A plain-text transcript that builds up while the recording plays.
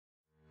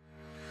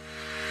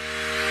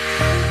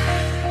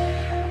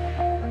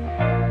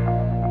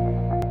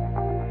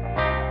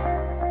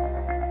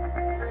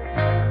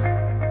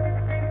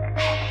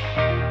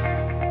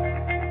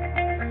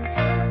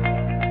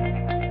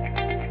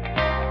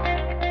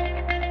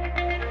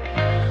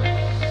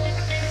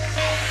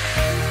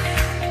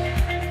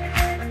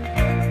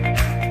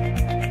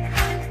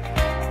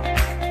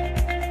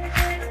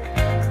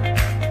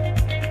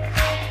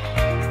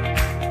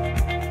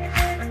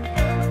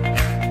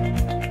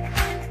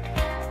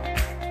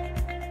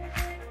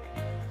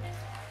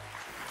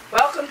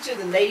welcome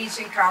to the Ladies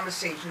in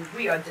Conversation.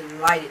 We are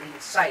delighted and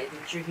excited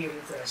that you're here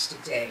with us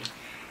today.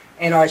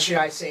 And or should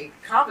I say,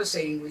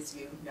 conversating with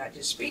you, not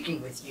just speaking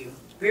with you,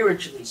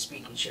 spiritually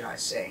speaking, should I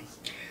say.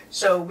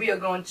 So we are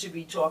going to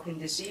be talking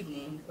this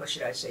evening, or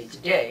should I say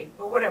today,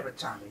 or whatever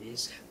time it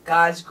is.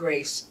 God's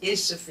grace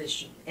is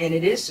sufficient, and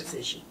it is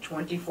sufficient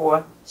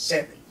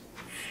 24/7.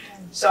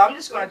 So I'm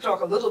just going to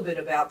talk a little bit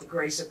about the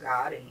grace of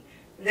God, and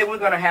then we're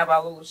going to have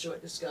our little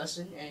short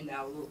discussion and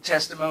our little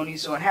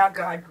testimonies on how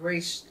God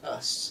graced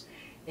us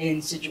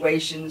in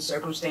situations,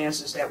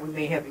 circumstances that we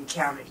may have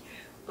encountered.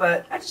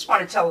 But I just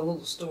want to tell a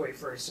little story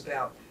first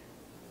about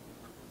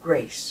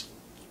grace.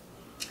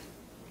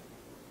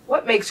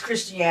 What makes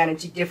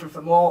Christianity different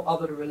from all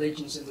other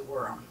religions in the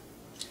world?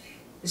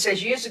 It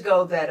says years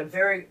ago that a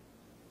very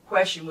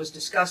question was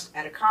discussed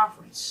at a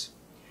conference.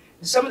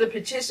 And some of the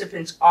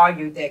participants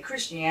argued that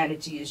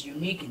Christianity is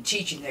unique in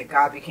teaching that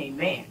God became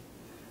man.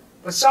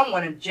 But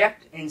someone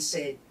objected and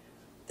said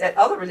that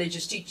other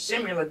religions teach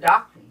similar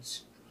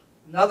doctrines.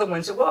 Another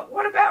one said, well,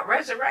 what about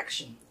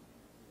resurrection?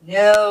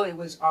 No, it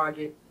was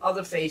argued,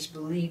 other faiths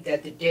believe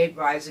that the dead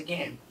rise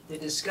again. The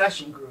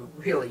discussion grew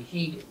really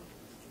heated.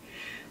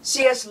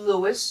 C.S.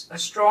 Lewis, a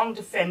strong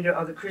defender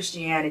of the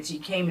Christianity,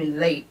 came in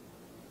late,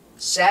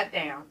 sat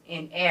down,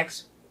 and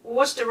asked, well,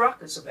 what's the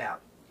ruckus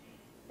about?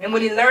 And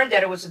when he learned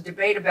that it was a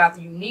debate about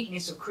the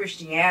uniqueness of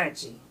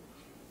Christianity,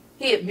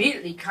 he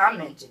immediately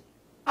commented,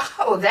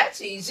 oh,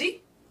 that's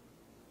easy.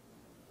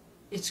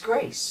 It's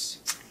grace.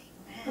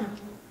 Amen.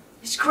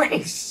 It's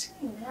grace.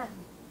 Amen.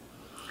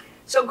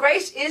 So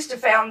grace is the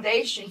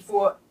foundation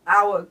for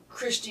our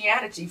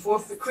Christianity, for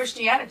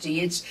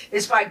Christianity.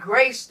 It's by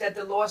grace that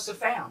the lost are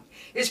found.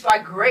 It's by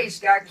grace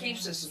God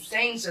keeps us,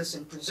 sustains us,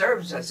 and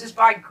preserves us. It's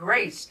by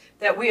grace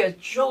that we are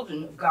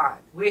children of God.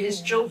 We're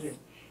His children.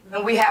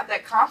 And we have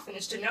that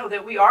confidence to know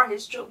that we are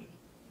His children.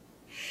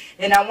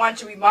 And I want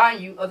to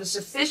remind you of the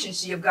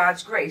sufficiency of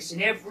God's grace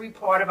in every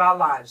part of our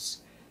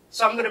lives.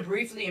 So I'm going to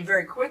briefly and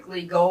very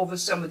quickly go over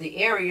some of the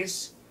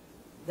areas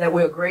that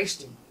we're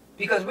graced in,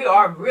 because we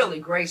are really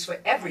graced for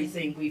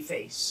everything we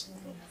face.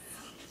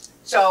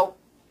 So,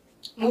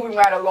 moving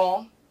right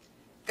along,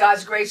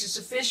 God's grace is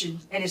sufficient,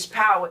 and His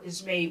power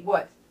is made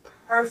what?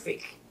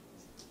 Perfect.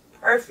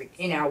 Perfect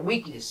in our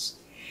weakness.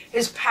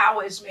 His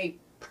power is made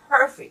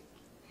perfect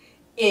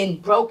in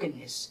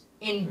brokenness,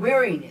 in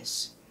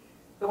weariness.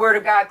 The Word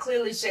of God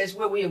clearly says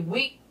where we are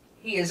weak,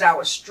 He is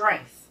our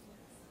strength.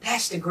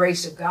 That's the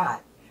grace of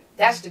God.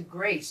 That's the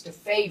grace, the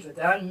favor,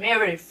 the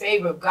unmerited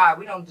favor of God.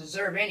 We don't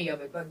deserve any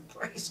of it, but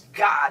praise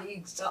God.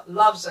 He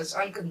loves us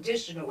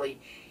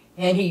unconditionally,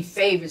 and He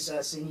favors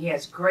us, and He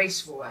has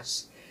grace for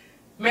us.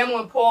 Remember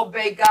when Paul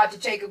begged God to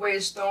take away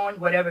his thorn,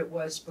 whatever it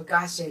was, but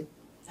God said,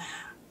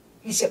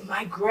 He said,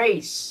 my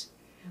grace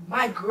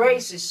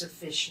is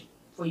sufficient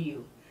for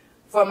you,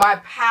 for my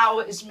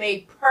power is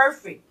made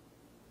perfect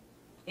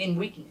in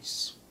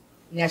weakness.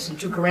 And that's in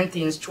 2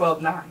 Corinthians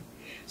 12:9.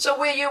 So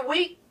where you're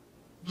weak,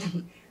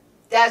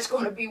 that's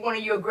going to be one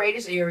of your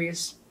greatest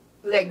areas.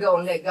 Let go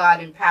and let God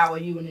empower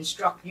you and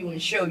instruct you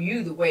and show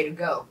you the way to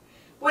go.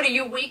 What are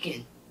you weak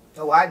in?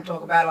 Oh, I can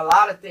talk about a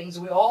lot of things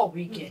we're all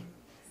weak in.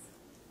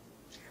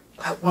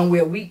 But when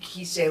we're weak,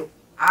 He said,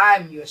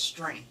 I'm your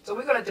strength. So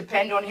we're going to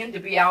depend on Him to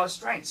be our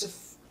strength. So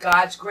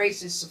God's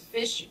grace is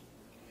sufficient.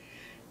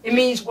 It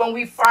means when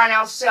we find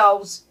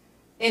ourselves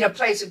in a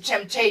place of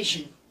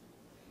temptation,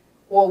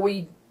 or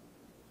we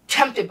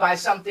tempted by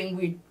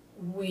something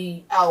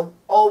our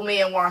old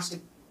man wants to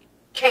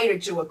cater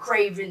to, or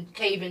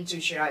cave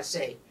into, should I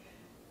say.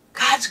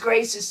 God's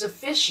grace is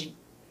sufficient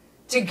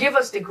to give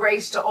us the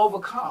grace to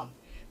overcome,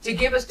 to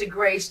give us the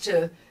grace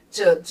to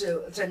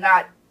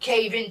not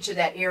cave into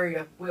that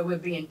area where we're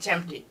being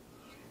tempted.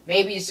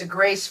 Maybe it's a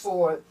grace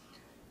for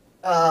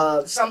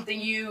something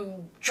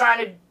you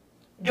trying to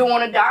do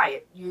on a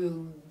diet.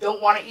 You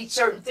don't want to eat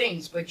certain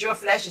things, but your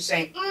flesh is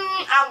saying,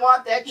 I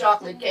want that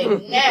chocolate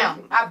cake now.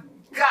 I've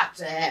got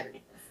to have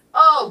it.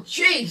 Oh,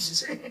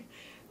 Jesus.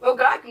 Well,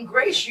 God can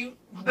grace you,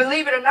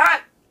 believe it or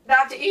not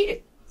to eat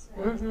it.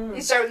 Mm-hmm.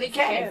 He certainly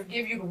can.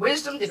 Give you the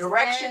wisdom, the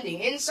direction, the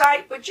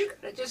insight, but you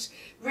got to just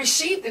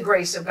receive the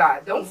grace of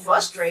God. Don't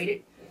frustrate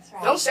it.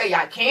 Right. Don't say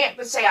I can't,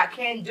 but say I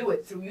can do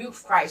it through you,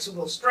 Christ, who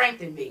will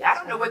strengthen me. I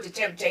don't know what the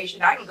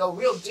temptation. I can go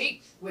real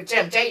deep with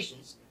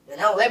temptations. Then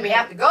don't let me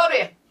have to go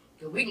there.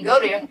 Because we can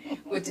go there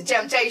with the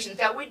temptations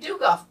that we do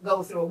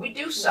go through. We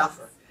do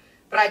suffer.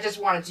 But I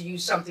just wanted to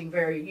use something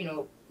very,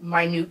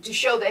 minute to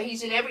show that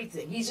He's in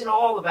everything. He's in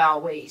all of our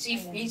ways.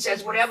 He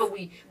says whatever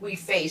we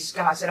face,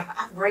 God said,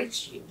 I've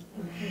graced you.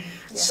 Mm-hmm.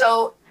 Yeah.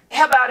 So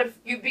how about if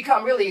you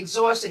become really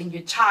exhausted and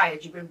you're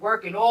tired, you've been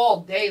working all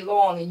day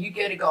long and you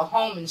get to go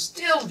home and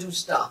still do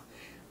stuff.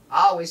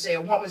 I always say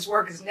a woman's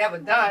work is never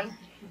done.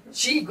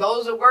 She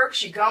goes to work,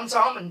 she comes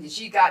home, and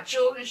she got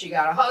children, she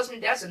got a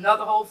husband. That's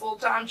another whole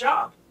full-time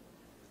job.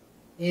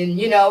 And,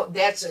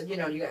 that's you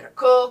got to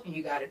cook, and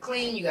you got to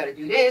clean, you got to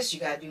do this, you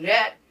got to do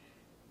that.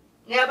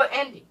 Never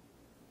ending.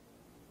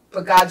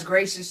 But God's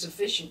grace is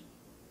sufficient.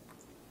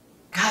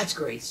 God's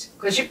grace.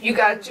 Because you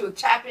got to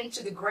tap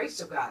into the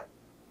grace of God.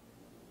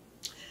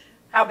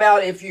 How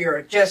about if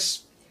you're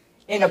just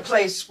in a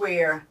place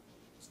where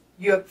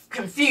you're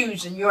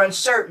confused and you're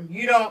uncertain,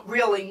 you don't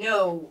really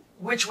know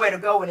which way to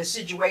go in a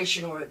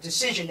situation or a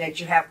decision that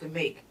you have to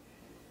make,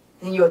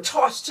 and you're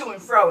tossed to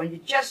and fro and you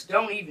just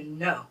don't even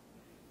know.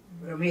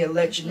 But I'm here to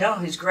let you know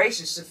his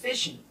grace is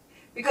sufficient,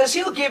 because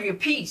he'll give you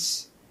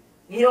peace.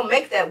 He'll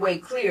make that way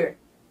clear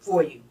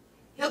for you.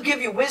 He'll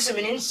give you wisdom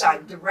and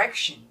insight and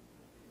direction.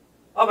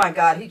 Oh my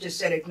God, he just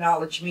said,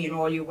 acknowledge me in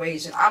all your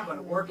ways, and I'm going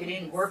to work it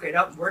in, work it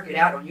up, work it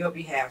out on your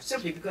behalf,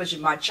 simply because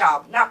you're my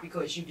child, not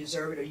because you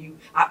deserve it or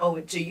I owe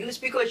it to you. It's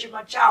because you're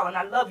my child, and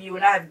I love you,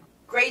 and I have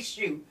graced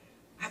you.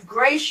 I've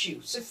graced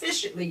you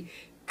sufficiently.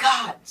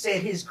 God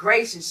said his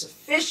grace is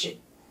sufficient.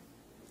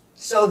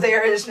 So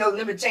there is no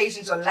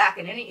limitations or lack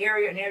in any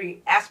area, in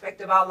every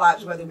aspect of our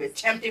lives, whether we're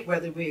tempted,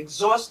 whether we're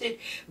exhausted,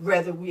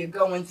 whether we are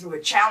going through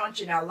a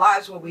challenge in our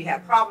lives, where we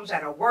have problems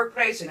at our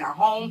workplace, in our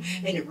home,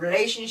 in the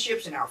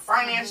relationships, in our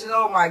finances.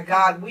 Oh my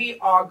God, we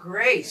are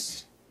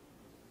graced.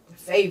 The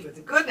favor, the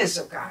goodness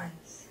of God.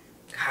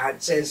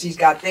 God says he's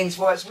got things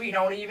for us we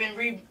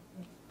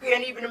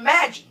can't even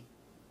imagine.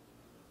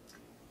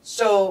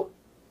 So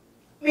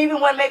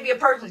even when maybe a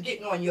person's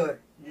getting on your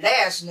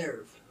last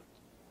nerve,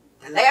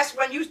 the last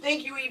one you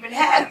think you even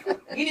have.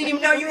 You didn't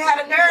even know you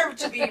had a nerve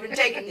to be even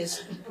taking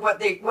this, what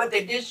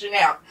they're dishing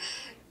out.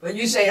 But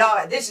you say,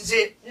 oh, this is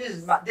it.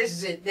 This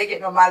is it. They're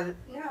getting on my...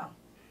 No.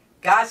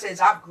 God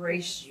says, I've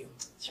graced you.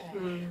 That's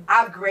right.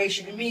 I've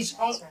graced you. It means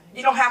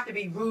you don't have to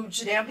be rude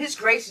to them. His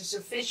grace is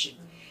sufficient.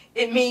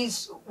 It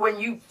means when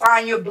you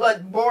find your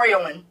blood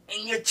boiling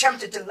and you're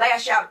tempted to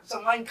lash out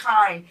some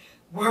unkind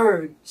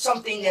word,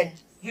 something that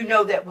you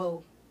know that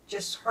will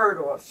just hurt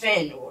or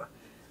offend, or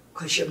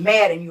because you're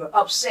mad and you're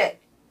upset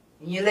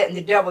and you're letting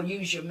the devil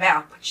use your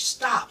mouth. But you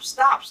stop,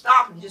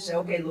 and just say,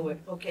 okay, Lord.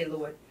 Oh,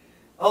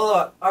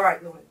 Lord. All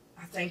right, Lord.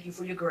 I thank you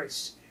for your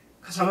grace,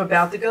 because I'm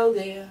about to go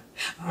there.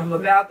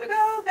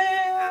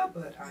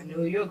 But I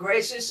know your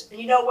grace is,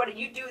 and you know what?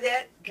 You do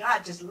that,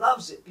 God just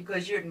loves it,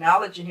 because you're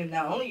acknowledging him.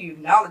 Not only are you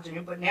acknowledging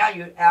him, but now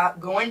you're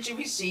going to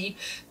receive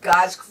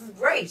God's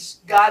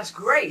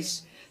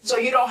grace. So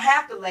you don't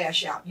have to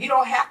lash out. You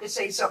don't have to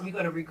say something you're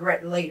going to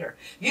regret later.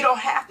 You don't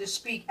have to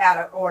speak out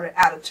of order,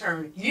 out of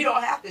turn. You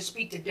don't have to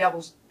speak the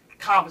devil's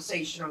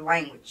conversation or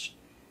language.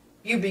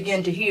 You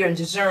begin to hear and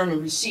discern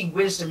and receive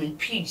wisdom and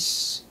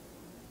peace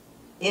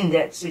in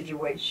that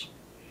situation.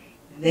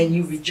 And then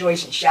you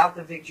rejoice and shout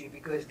the victory,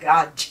 because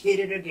God did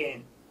it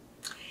again.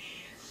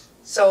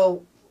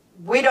 So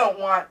we don't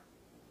want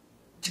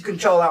to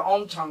control our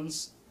own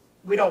tongues.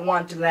 We don't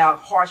want to allow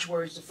harsh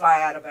words to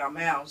fly out of our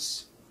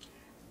mouths,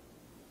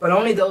 but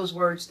only those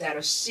words that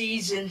are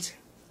seasoned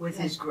with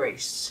his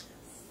grace.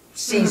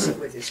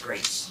 Seasoned with his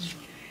grace.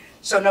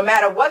 So no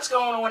matter what's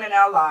going on in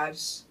our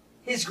lives,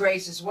 his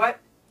grace is what?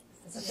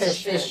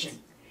 Sufficient.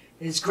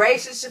 His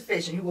grace is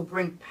sufficient. He will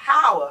bring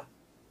power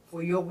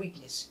for your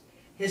weakness.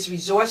 His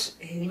resources,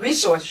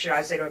 should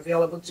I say, are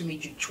available to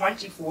meet you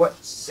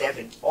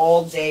 24/7,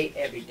 all day,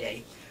 every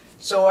day.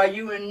 So are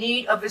you in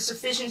need of his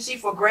sufficiency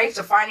for grace,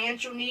 a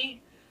financial need,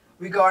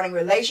 regarding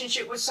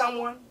relationship with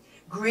someone,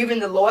 grieving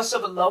the loss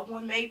of a loved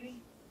one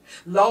maybe,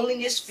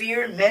 loneliness,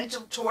 fear,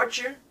 mental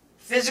torture,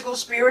 physical,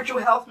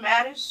 spiritual health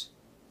matters?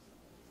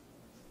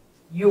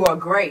 You are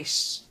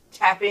grace.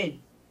 Tap in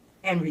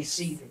and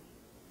receive it.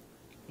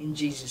 In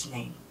Jesus'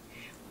 name.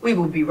 We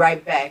will be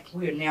right back.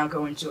 We are now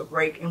going to a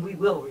break, and we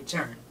will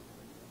return.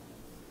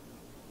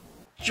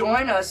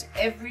 Join us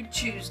every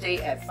Tuesday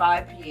at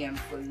 5 p.m.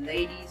 for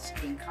Ladies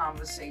in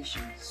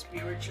Conversation,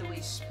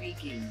 Spiritually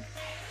Speaking.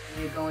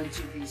 We're going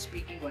to be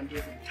speaking on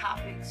different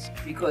topics,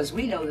 because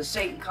we know that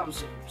Satan comes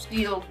to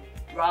steal,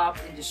 rob,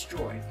 and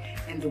destroy.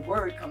 And the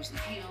word comes to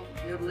heal,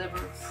 deliver,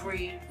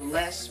 free,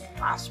 bless,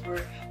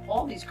 prosper,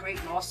 all these great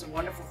and awesome,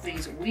 wonderful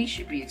things that we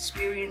should be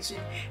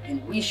experiencing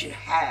and we should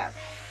have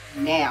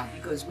now,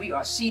 because we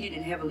are seated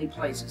in heavenly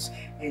places.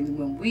 And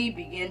when we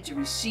begin to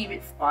receive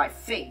it by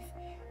faith,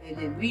 and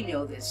then we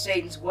know that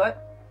Satan's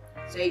what?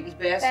 Satan's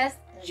best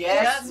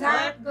just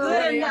not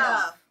good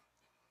enough.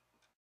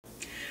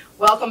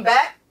 Welcome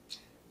back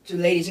to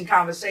Ladies in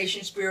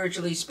Conversation,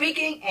 Spiritually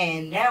Speaking,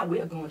 and now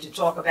we're going to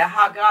talk about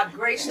how God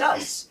graced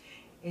us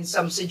in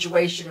some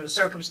situation or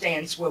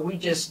circumstance where we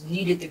just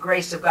needed the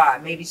grace of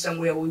God. Maybe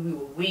somewhere where we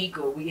were weak,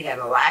 or we had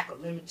a lack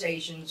of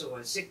limitations or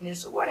a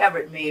sickness or whatever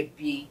it may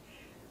be.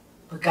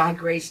 But God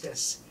graced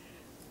us.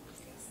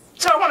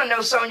 So I want to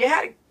know, Sonia,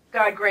 how did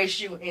God grace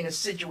you in a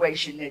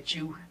situation that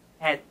you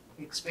had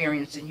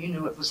experienced and you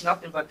knew it was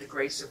nothing but the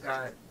grace of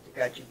God that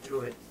got you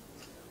through it?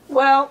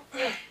 Well,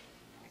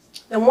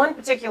 the one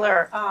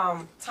particular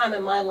time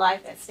in my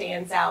life that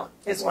stands out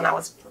is when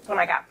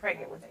I got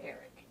pregnant with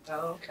Eric.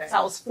 Oh, okay. So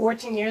I was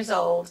 14 years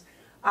old.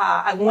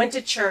 I went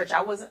to church.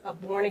 I wasn't a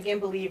born-again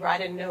believer. I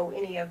didn't know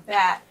any of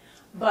that.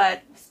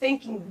 But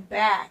thinking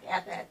back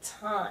at that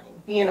time,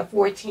 being a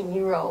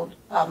 14-year-old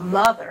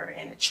mother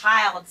and a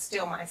child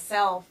still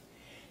myself,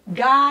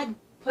 God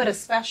put a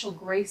special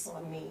grace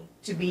on me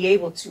to be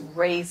able to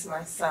raise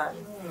my son.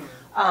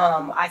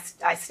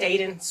 I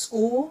stayed in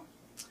school.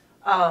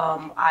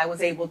 I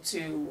was able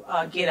to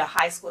get a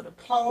high school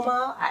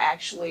diploma. I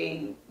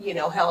actually,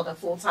 held a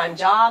full-time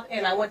job,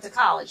 and I went to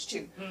college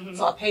too.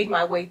 So I paid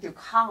my way through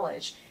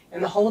college.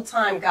 And the whole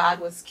time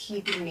God was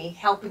keeping me,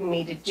 helping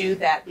me to do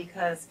that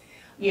because,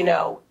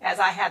 as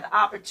I had the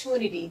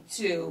opportunity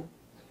to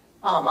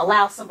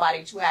allow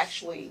somebody to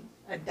actually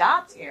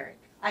adopt Eric,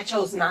 I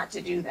chose not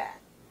to do that.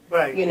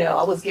 Right.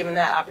 I was given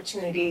that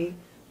opportunity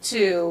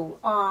to,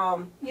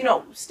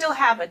 still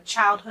have a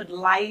childhood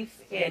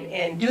life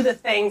and do the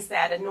things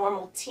that a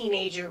normal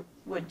teenager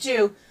would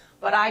do.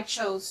 But I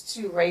chose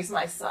to raise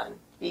my son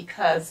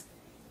because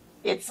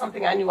it's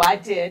something I knew I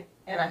did,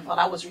 and I felt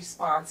I was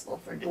responsible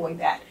for doing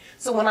that.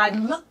 So when I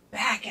look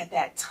back at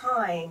that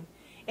time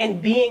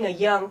and being a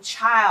young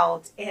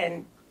child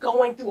and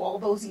going through all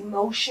those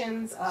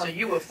emotions. So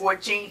you were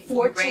 14? 14.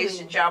 You raised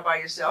your child by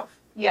yourself?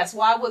 Yes,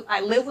 well, I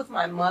lived with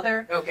my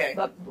mother. Okay.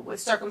 But with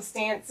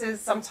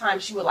circumstances,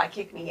 sometimes she would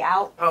kick me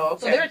out. Oh,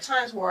 okay. So there are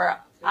times where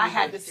I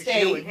had to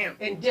stay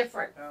in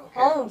different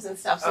homes and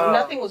stuff. So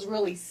nothing was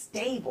really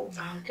stable.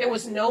 Okay. There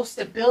was no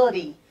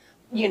stability,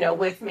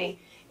 with me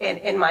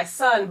and my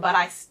son, but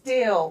I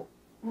still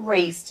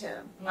raised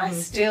him. I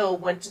still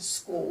went to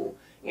school.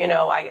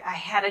 I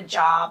had a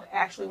job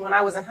actually when I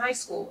was in high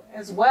school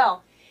as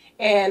well.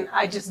 And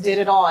I just did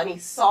it all. And he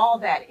saw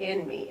that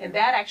in me. And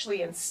that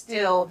actually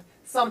instilled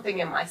something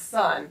in my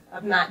son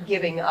of not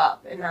giving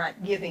up and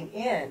not giving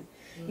in.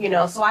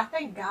 So I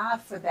thank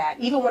God for that.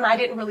 Even when I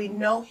didn't really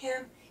know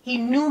him, he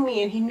knew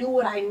me and he knew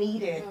what I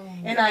needed.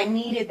 And I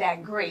needed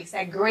that grace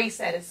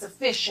that is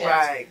sufficient.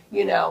 Right.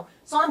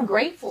 So I'm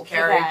grateful for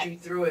Carried that. you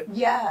through it.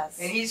 Yes.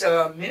 And he's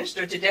a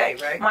minister today,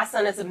 right? My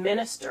son is a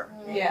minister.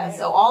 Yeah.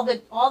 So all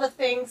the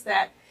things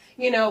that,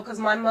 because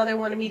my mother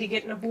wanted me to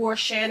get an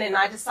abortion and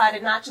I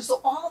decided not to.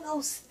 So all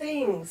those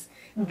things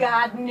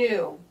God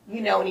knew,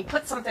 and he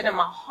put something in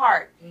my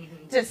heart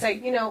to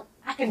say,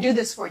 I can do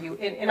this for you.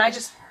 And I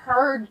just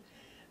heard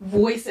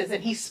voices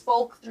and he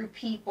spoke through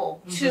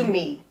people to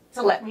me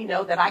to let me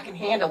know that I can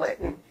handle it.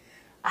 And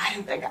I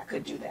didn't think I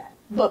could do that.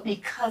 But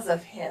because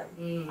of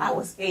him, I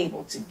was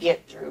able to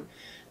get through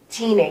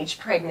teenage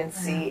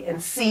pregnancy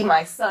and see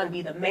my son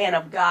be the man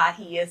of God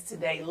he is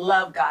today,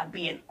 love God,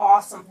 be an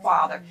awesome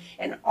father,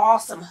 an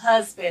awesome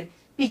husband,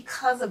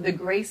 because of the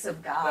grace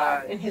of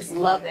God and his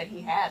love that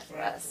he had for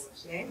us.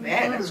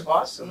 Amen. That's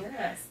awesome.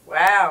 Yes.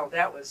 Wow,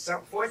 that was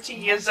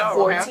 14 years old.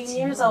 14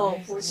 years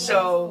old. 14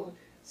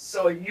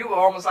 So you were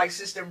almost like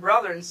sister and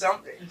brother in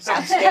some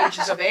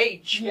stages of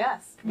age.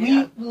 Yes.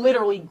 Yeah. We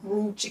literally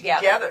grew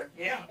together.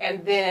 Yeah.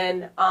 And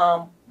then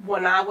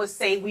when I was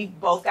saved, we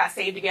both got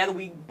saved together.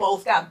 We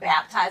both got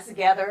baptized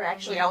together.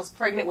 Actually, I was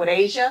pregnant with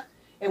Asia,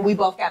 and we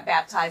both got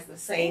baptized the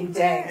same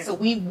day. So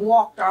we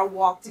walked our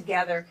walk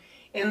together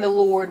in the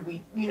Lord.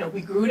 We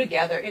grew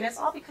together, and it's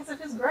all because of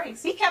his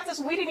grace. He kept us.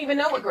 We didn't even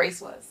know what grace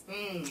was.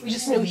 We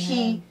just knew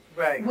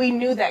we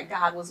knew that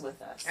God was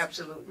with us.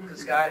 Absolutely,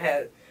 because God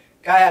had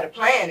a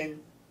plan,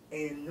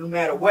 and no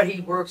matter what,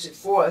 he works it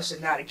for us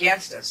and not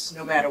against us,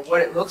 no matter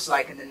what it looks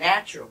like in the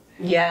natural.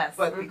 Yes.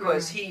 But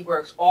because he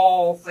works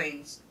all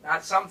things,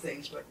 not some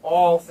things, but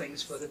all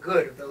things for the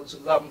good of those who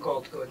love him,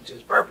 called according to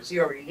his purpose. He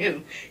already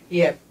knew he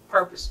had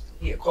purpose.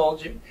 He had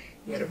called you.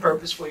 He had a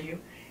purpose for you.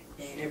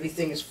 And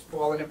everything is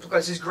falling in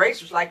because his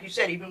grace was, like you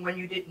said, even when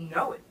you didn't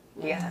know it.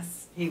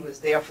 Yes. He was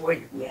there for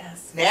you.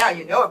 Yes. Now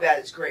you know about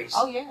his grace.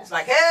 Oh, yeah. It's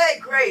like, hey,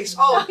 grace.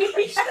 Oh,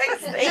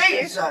 thank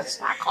Jesus.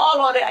 I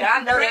call on it.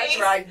 I know that's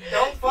right.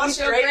 Don't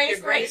frustrate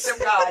the grace of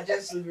God.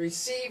 Just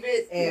receive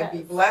it and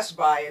be blessed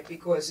by it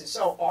because it's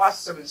so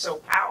awesome and so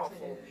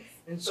powerful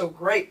and so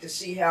great to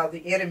see how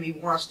the enemy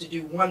wants to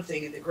do one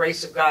thing and the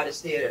grace of God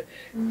is there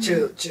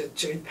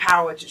to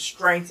empower, to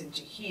strengthen,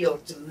 to heal,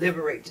 to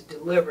liberate, to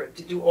deliver,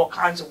 to do all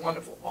kinds of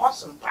wonderful,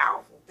 awesome,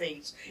 powerful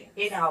things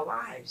in our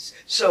lives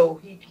so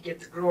he can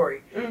get the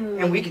glory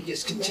and we can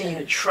just continue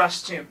to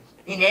trust him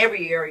in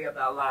every area of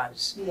our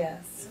lives.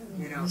 Yes.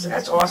 So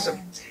that's awesome.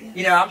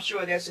 I'm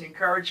sure that's an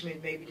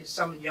encouragement maybe to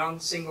some young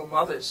single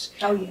mothers.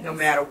 Oh, yes. No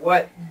matter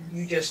what,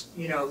 you just,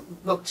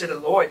 look to the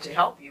Lord to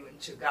help you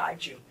and to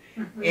guide you.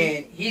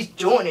 And he's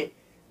doing it,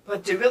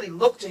 but to really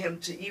look to him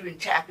to even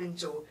tap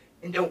into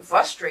and don't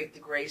frustrate the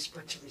grace,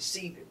 but to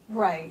receive it.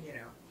 Right.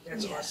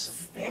 That's awesome.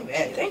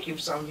 Amen. Thank you,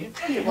 Sonia.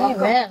 You're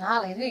welcome. Amen.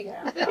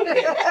 Hallelujah.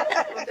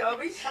 Well,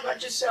 Dobie, how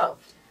about yourself?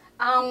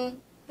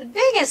 The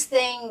biggest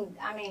thing,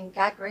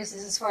 God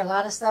graces us for a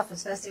lot of stuff,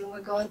 especially when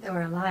we're going through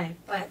our life.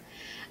 But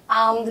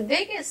the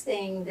biggest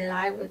thing that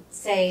I would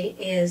say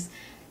is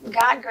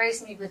God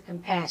graced me with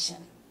compassion.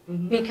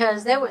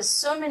 Because there was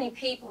so many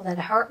people that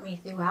hurt me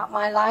throughout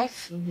my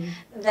life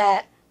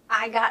that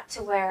I got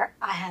to where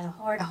I had a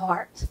hard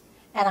heart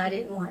and I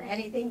didn't want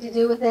anything to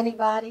do with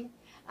anybody.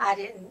 I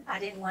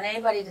didn't want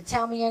anybody to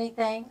tell me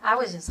anything. I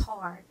was just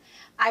hard.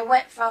 I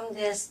went from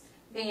this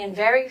being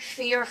very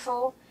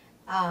fearful,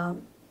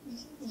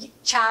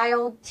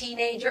 child,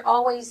 teenager,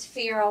 always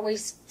fear,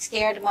 always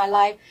scared of my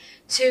life,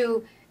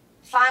 to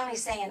finally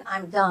saying,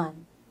 I'm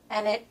done.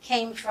 And it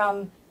came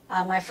from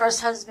my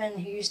first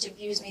husband who used to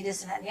abuse me,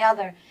 this and that and the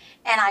other.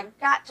 And I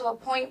got to a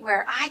point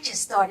where I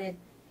just started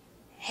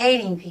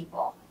hating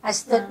people. I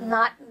stood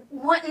not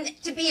wanting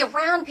to be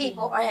around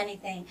people or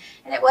anything.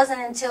 And it wasn't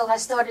until I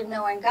started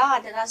knowing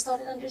God that I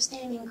started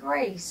understanding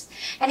grace.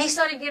 And he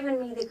started giving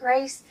me the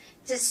grace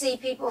to see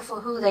people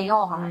for who they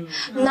are.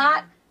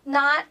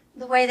 Not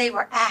the way they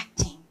were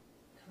acting,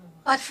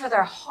 but for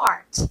their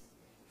heart.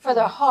 For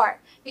their heart.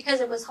 Because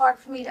it was hard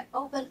for me to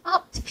open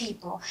up to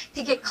people,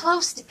 to get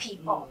close to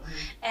people.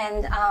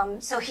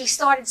 And so he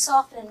started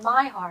softening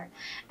my heart.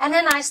 And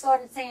then I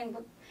started saying,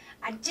 but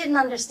I didn't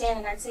understand,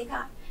 and I'd say,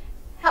 God,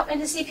 help me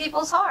to see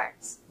people's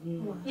hearts.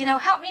 You know,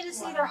 help me to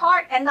see their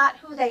heart and not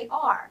who they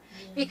are.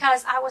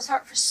 Because I was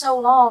hurt for so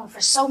long,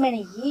 for so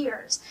many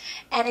years.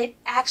 And it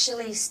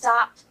actually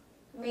stopped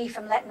me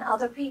from letting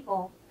other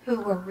people who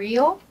were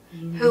real,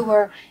 who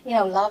were, you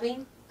know,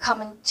 loving,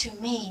 coming to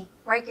me,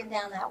 breaking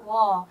down that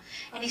wall.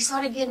 And he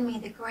started giving me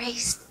the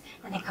grace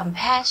and the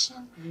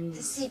compassion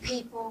to see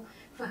people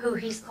for who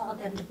he's called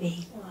them to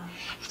be,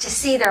 to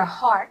see their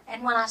heart.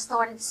 And when I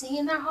started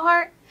seeing their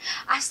heart,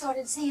 I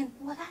started seeing,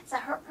 well, that's a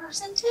hurt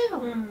person too.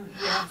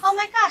 Oh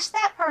my gosh,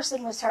 that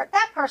person was hurt.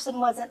 That person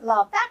wasn't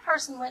loved. That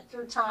person went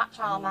through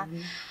trauma.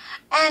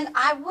 And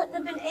I wouldn't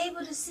have been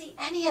able to see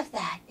any of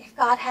that if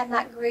God had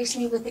not graced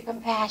me with the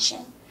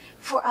compassion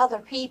for other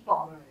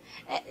people.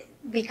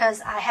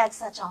 Because I had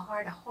such a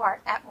hard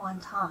heart at one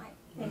time,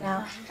 you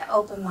know, to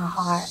open my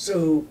heart.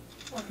 So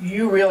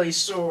you really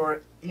saw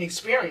and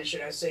experienced,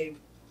 should I say,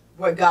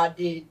 what God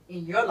did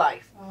in your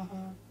life.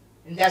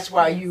 And that's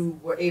why you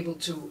were able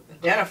to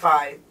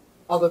identify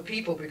other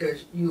people,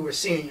 because you were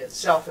seeing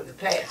yourself in the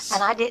past.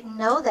 And I didn't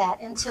know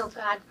that until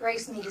God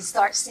graced me to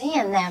start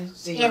seeing them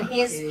in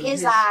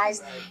his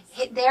eyes,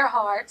 their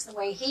hearts, the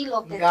way he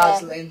looked at God's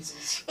them.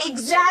 lenses.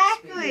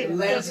 Exactly. The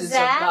lenses of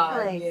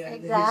God. Exactly.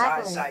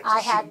 Exactly. I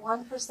had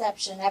one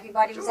perception.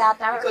 Everybody was out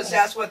there. Because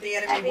that's what the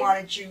enemy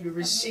wanted you to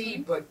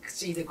receive, but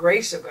see the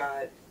grace of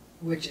God,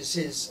 which is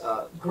his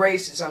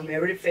grace, his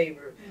unmerited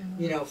favor,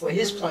 you know, for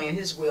his plan,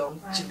 his will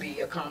to be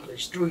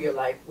accomplished through your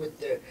life with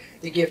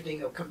the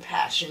gifting of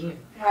compassion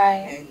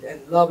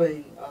and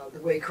loving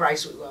the way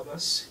Christ would love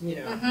us, you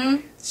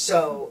know.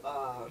 So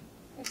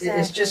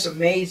it's just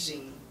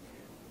amazing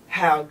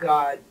how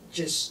God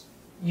just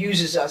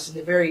uses us in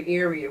the very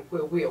area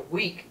where we are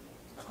weak.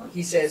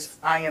 He says,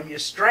 I am your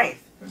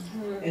strength.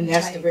 And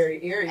that's the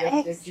very area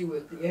that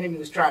the enemy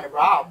was trying to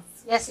rob.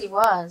 Yes, he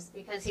was,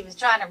 because he was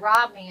trying to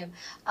rob me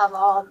of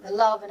all the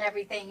love and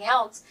everything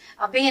else,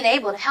 of being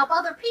able to help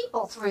other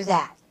people through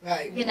that.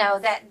 Right. You know,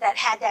 that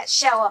had that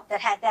show up,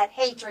 that had that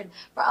hatred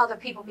for other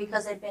people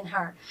because they'd been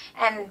hurt.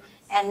 And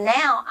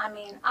now, I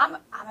mean, I'm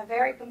a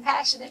very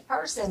compassionate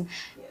person.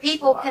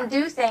 People can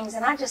do things,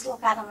 and I just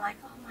look at them like,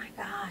 oh my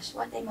gosh,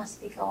 what they must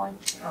be going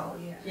through. Oh,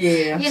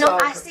 yeah. You know,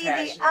 I see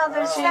the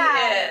other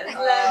side.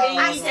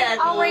 I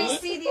always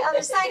see the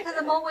other side,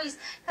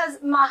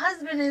 because my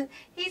husband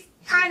he's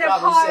kind of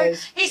hard.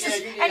 He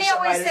says, and he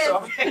always says,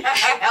 help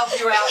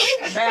you out.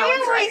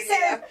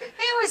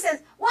 he always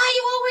says, why are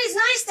you always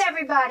nice to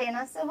everybody? And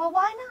I said, well,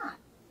 why not?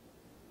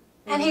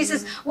 And he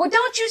says, well,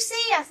 don't you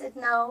see? I said,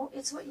 no,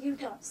 it's what you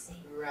don't see.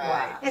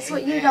 Right. It's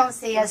what you don't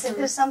see. I said,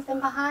 there's something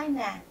behind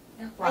that.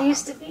 I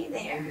used to be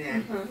there.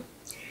 Amen.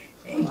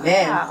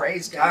 Amen. Wow.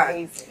 Praise God.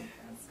 Amazing.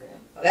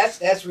 That's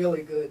good. That's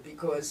really good,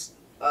 because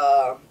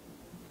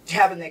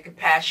having that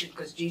compassion,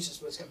 because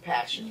Jesus was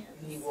compassionate,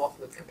 and he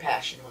walked with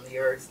compassion on the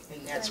earth,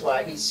 and that's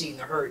why he's seen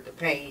the hurt, the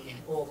pain, and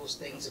all those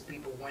things that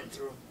people went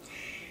through.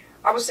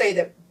 I would say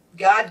that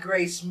God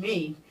graced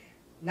me,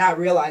 not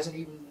realizing,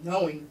 even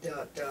knowing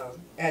that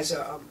as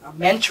a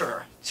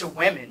mentor to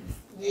women.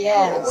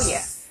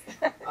 Yes.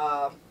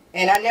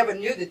 And I never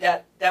knew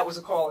that was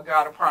a call of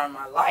God upon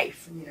my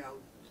life. You know,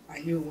 I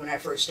knew when I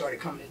first started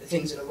coming to the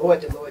things of the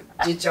Lord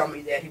did tell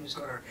me that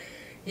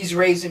he's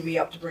raising me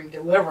up to bring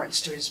deliverance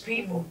to his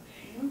people.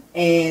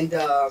 And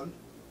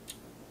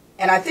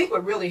I think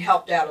what really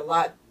helped out a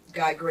lot,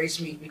 God graced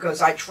me,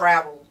 because I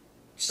traveled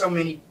so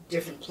many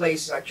different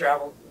places. I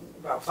traveled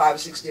about 5 or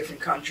 6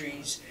 different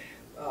countries,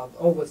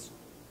 over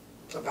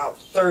about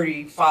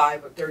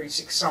 35 or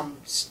 36 some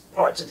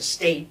parts of the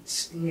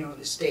States, you know,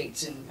 and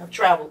I've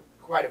traveled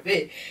quite a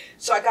bit.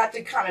 So I got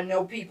to kind of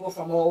know people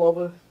from all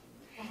over.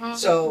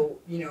 So,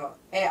 you know,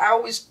 and I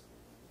always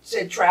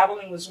said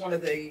traveling was one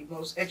of the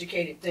most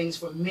educated things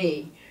for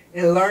me,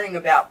 in learning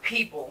about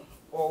people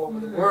all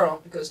over the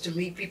world, because to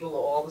me people are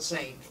all the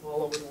same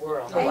all over the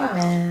world.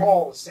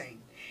 All the same.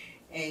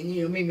 And,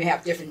 you know, we may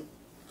have different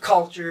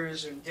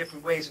cultures and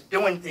different ways of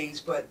doing things,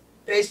 but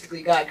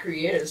basically God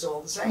created us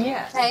all the same. He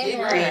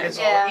did create us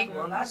all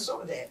equal, and I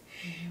saw that.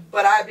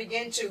 But I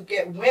began to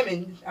get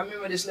women. I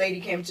remember this lady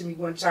came to me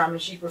one time,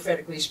 and she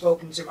prophetically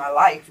spoke into my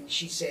life, and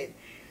she said,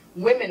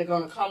 women are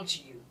going to come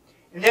to you,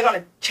 and they're going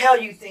to tell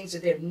you things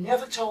that they've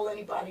never told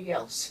anybody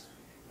else.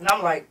 And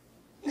I'm like,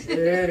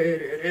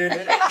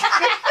 okay,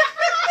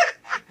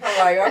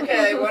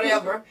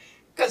 whatever.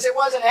 Because it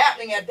wasn't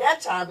happening at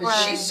that time, but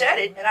she said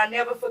it, and I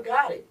never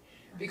forgot it.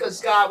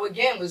 because God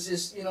again was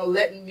just, you know,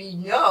 letting me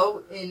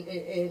know,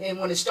 and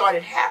when it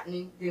started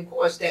happening, of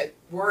course that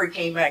word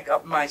came back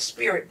up my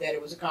spirit that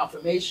it was a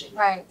confirmation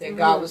that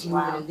God was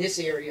moving in this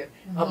area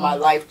of my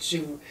life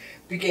to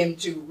begin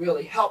to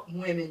really help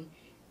women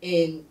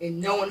in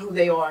knowing who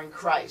they are in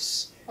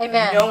Christ.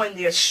 Amen. Knowing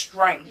their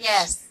strengths.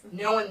 Yes.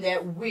 Knowing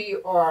that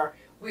we're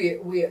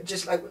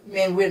just like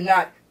men, we're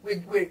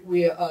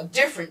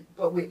different,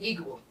 but we're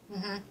equal.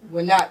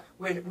 We're not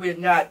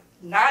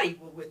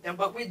equal with them,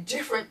 but we're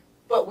different,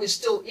 but we're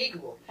still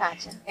equal.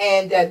 Gotcha.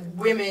 And that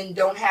women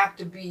don't have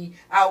to be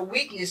our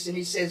weakness. And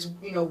he says,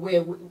 you know,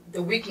 where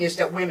the weakness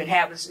that women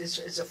have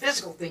is a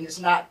physical thing. It's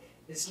not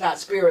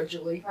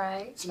spiritually.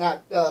 Right. It's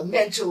not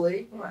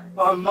mentally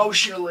or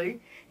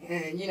emotionally.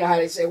 And you know how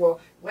they say, well,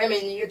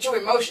 women, you're too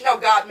emotional.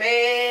 God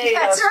made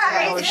us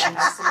emotions.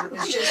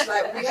 It's just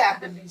like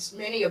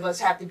many of us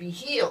have to be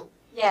healed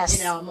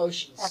in our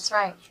emotions. That's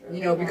right.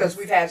 You know, because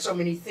we've had so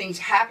many things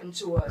happen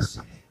to us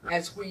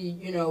as we,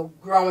 you know,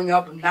 growing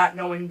up and not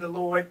knowing the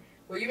Lord,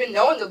 or even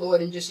knowing the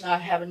Lord and just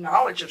not having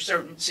knowledge of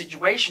certain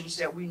situations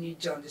that we need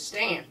to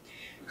understand.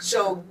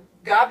 So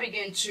God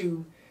began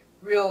to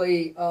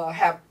really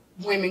have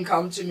women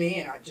come to me,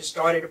 and I just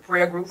started a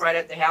prayer group right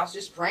at the house,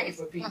 just praying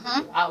for people.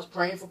 I was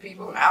praying for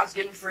people, and I was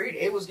getting free.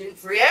 They was getting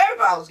free.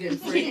 Everybody was getting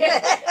free. And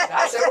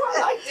I said, well,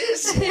 I like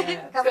this.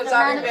 Because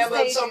I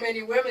remember so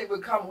many women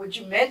would come, would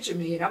you mentor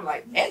me? And I'm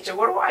like, mentor,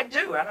 what do I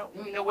do? I don't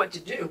even know what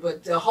to do.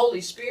 But the Holy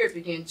Spirit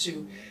began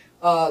to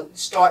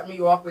start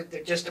me off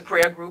with just a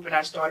prayer group, and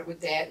I started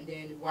with that, and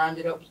then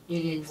wound up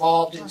getting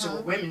involved into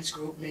a women's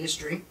group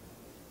ministry.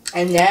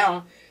 And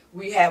now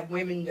we have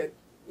women that,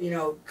 you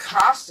know,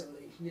 constantly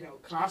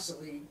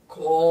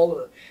call,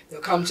 or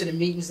they'll come to the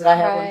meetings that I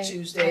have on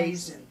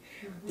Tuesdays, and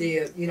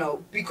they're, you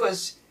know,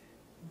 because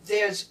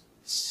there's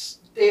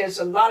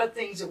a lot of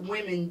things that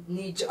women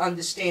need to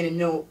understand and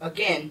know,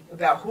 again,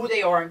 about who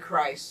they are in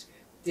Christ,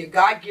 their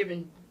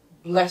God-given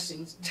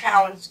blessings,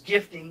 talents,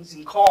 giftings,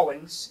 and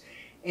callings,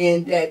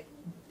 and that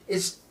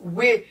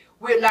we're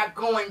not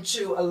going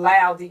to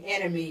allow the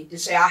enemy to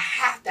say, I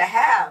have to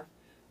have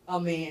a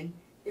man.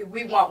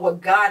 We want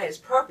what God has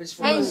purposed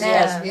for us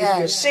if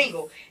you're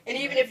single. And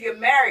even if you're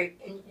married,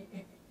 and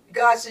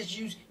God says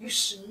you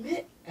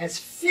submit as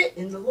fit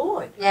in the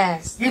Lord.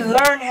 Yes. You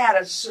learn how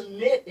to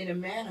submit in a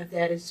manner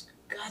that is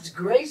God's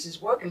grace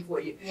is working for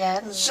you.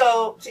 Yes.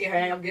 So, see,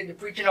 I'm getting to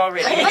preaching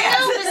already. I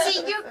know, but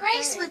see, your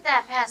grace with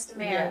that, Pastor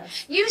Mary.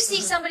 Yes. You see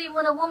somebody,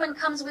 when a woman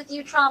comes with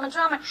you, trauma,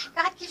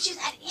 God gives you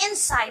that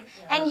insight,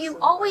 and you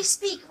always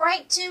speak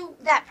right to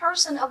that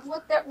person of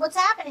what's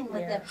happening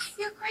with them.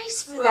 You're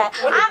grace for that.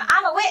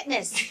 I'm a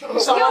witness.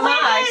 So You're am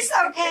I. witness,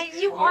 okay?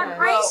 You are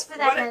grace for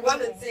that. One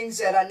of the things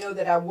that I know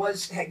that I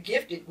was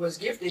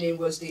gifted in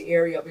was the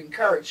area of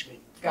encouragement.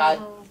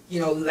 God, you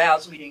know,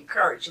 allows me to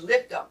encourage,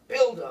 lift up,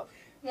 build up.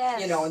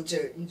 Yes. You know, and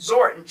to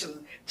exhort and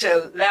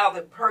to allow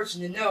the person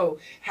to know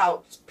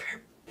how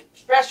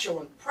special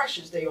and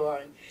precious they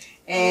are.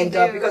 And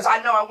because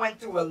I know I went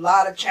through a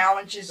lot of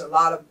challenges, a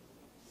lot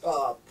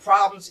of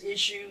problems,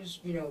 issues,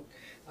 you know,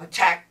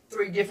 attacked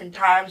 3 different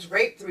times,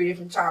 raped 3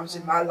 different times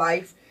in my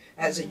life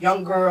as a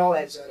young girl,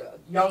 as a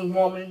young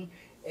woman,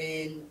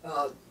 and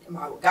I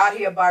got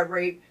here by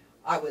rape.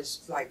 I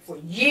was like for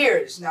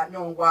years not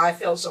knowing why I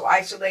felt so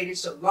isolated,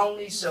 so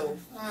lonely, so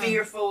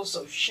fearful,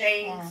 so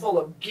shamed, full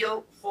of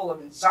guilt, full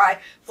of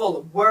anxiety, full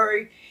of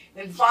worry,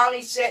 and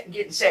finally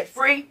getting set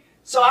free.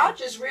 So I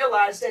just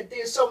realized that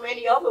there's so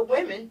many other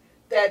women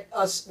that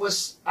I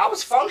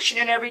was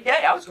functioning every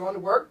day. I was going to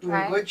work, doing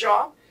a good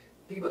job.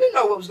 People didn't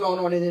know what was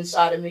going on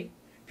inside of me.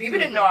 People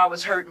didn't know I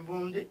was hurt and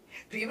wounded.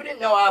 People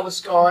didn't know I was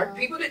scarred.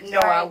 People didn't know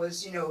I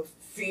was, you know,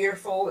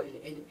 fearful,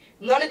 and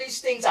none of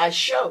these things I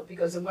showed,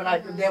 because when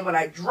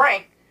I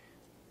drank,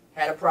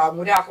 had a problem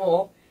with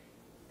alcohol,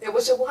 they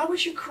would say, why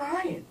was you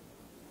crying?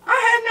 I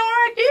had no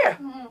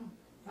idea.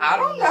 I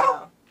don't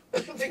know.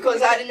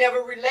 Because I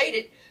never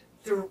related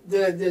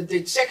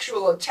the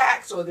sexual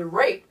attacks or the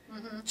rape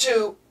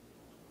to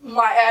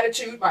my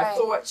attitude, my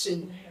thoughts,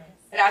 and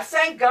I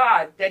thank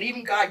God that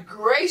even God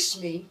graced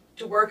me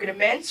to work in a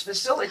men's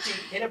facility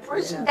in a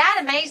prison. That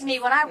amazed me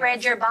when I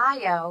read your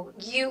bio,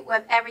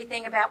 with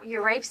everything about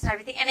your rapes and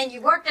everything, and then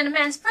you worked in a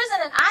men's prison,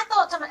 and I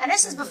thought, and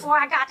this is before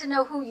I got to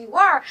know who you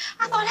were,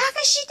 I thought, how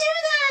could she do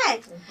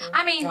that?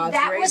 I mean, God's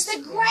that grace, was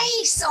the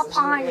grace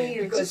upon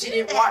you. Because He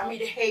didn't want me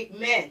to hate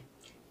men.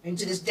 And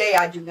to this day,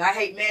 I do not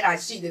hate men. I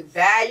see the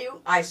value.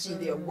 I see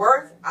their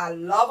worth. I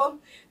love them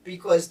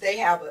because they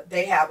have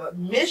a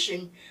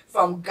mission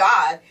from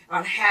God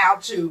on how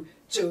to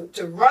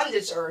run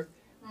this earth.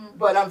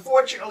 But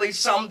unfortunately,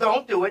 some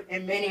don't do it,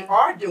 and many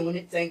are doing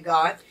it, thank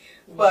God.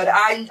 But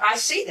I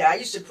see that. I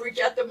used to preach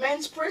at the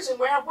men's prison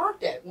where I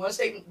worked at. Once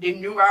they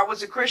knew I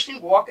was a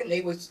Christian walking,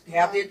 they would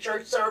have their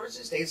church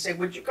services. They'd say,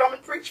 would you come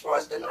and preach for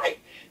us tonight?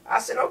 I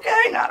said,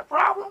 okay, not a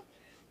problem.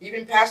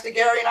 Even Pastor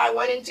Gary and I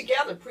went in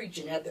together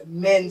preaching at the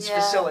men's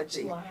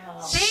facility. Wow.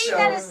 See,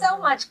 that is so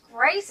much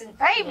grace and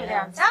favor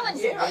there. I'm telling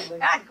you,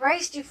 God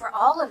graced you for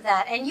all of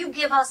that, and you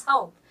give us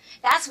hope.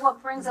 That's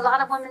what brings a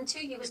lot of women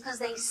to you, is because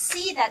they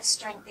see that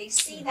strength. They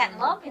see that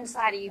love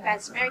inside of you,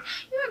 Pastor Mary.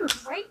 You're a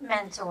great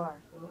mentor.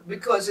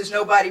 Because there's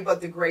nobody but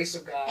the grace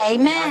of God.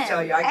 Amen. I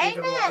tell you, I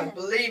give it all. Amen.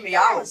 Believe me,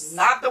 I was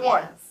not the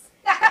one.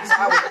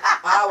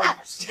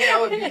 I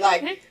would be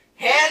like,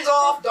 hands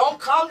off, don't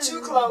come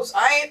too close.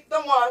 I ain't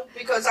the one,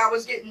 because I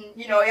was getting,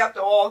 after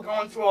all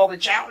going through all the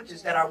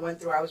challenges that I went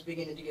through, I was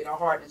beginning to get a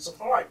hardness of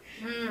heart.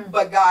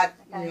 But God,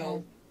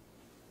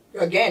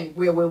 again,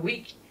 we're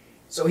weak.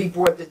 So he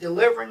brought the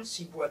deliverance,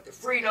 he brought the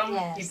freedom,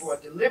 he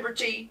brought the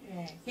liberty.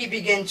 He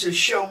began to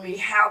show me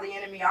how the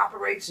enemy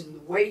operates and the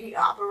way he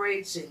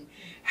operates and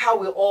how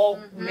we're all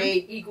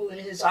made equal in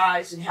his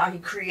eyes and how he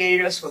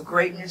created us for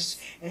greatness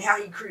and how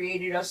he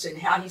created us and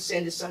how he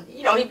sent his son.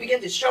 He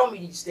began to show me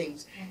these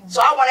things.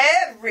 So I want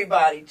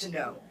everybody to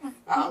know.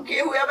 I don't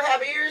care whoever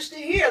have ears to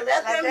hear,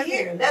 let them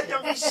hear. Let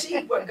them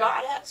receive what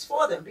God has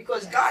for them,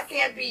 because God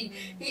can't be,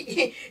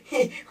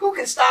 who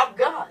can stop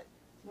God?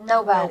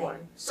 Nobody. No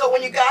one. So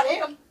when you got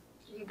him,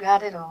 you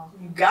got it all.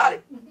 You got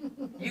it.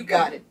 You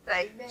got it.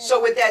 Amen.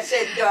 So with that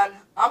said and done,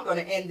 I'm going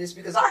to end this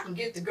because I can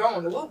get to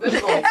going a little bit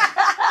longer.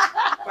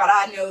 But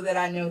I know that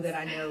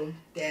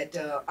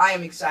I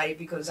am excited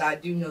because I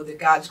do know that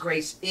God's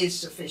grace is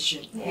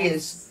sufficient. Yes. He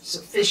is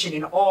sufficient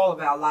in all of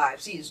our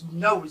lives. He is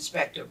no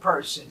respecter of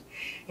person.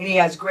 And he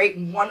has great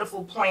and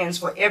wonderful plans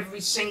for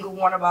every single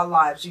one of our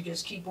lives. You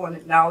just keep on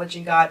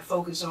acknowledging God,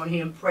 focus on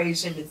him,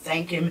 praise him, and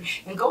thank him,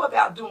 and go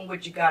about doing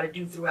what you got to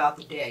do throughout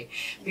the day.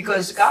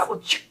 Because God will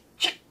check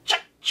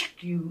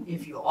you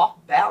if you're off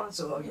balance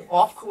or you're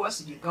off course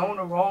and you're going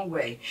the wrong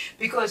way,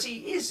 because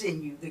he is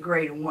in you, the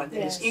greater one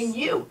that is in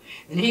you,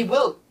 and he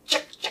will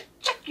check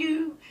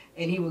you,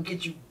 and he will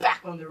get you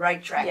back on the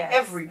right track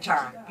every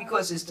time,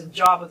 because it's the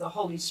job of the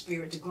Holy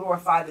Spirit to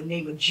glorify the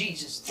name of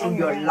Jesus through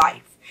your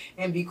life.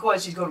 And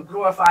because he's going to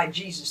glorify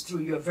Jesus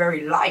through your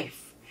very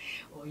life,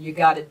 all you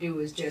got to do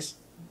is just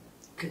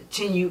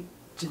continue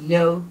to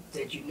know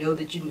that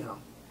you know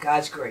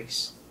God's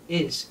grace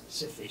is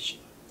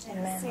sufficient.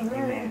 Amen.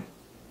 Amen.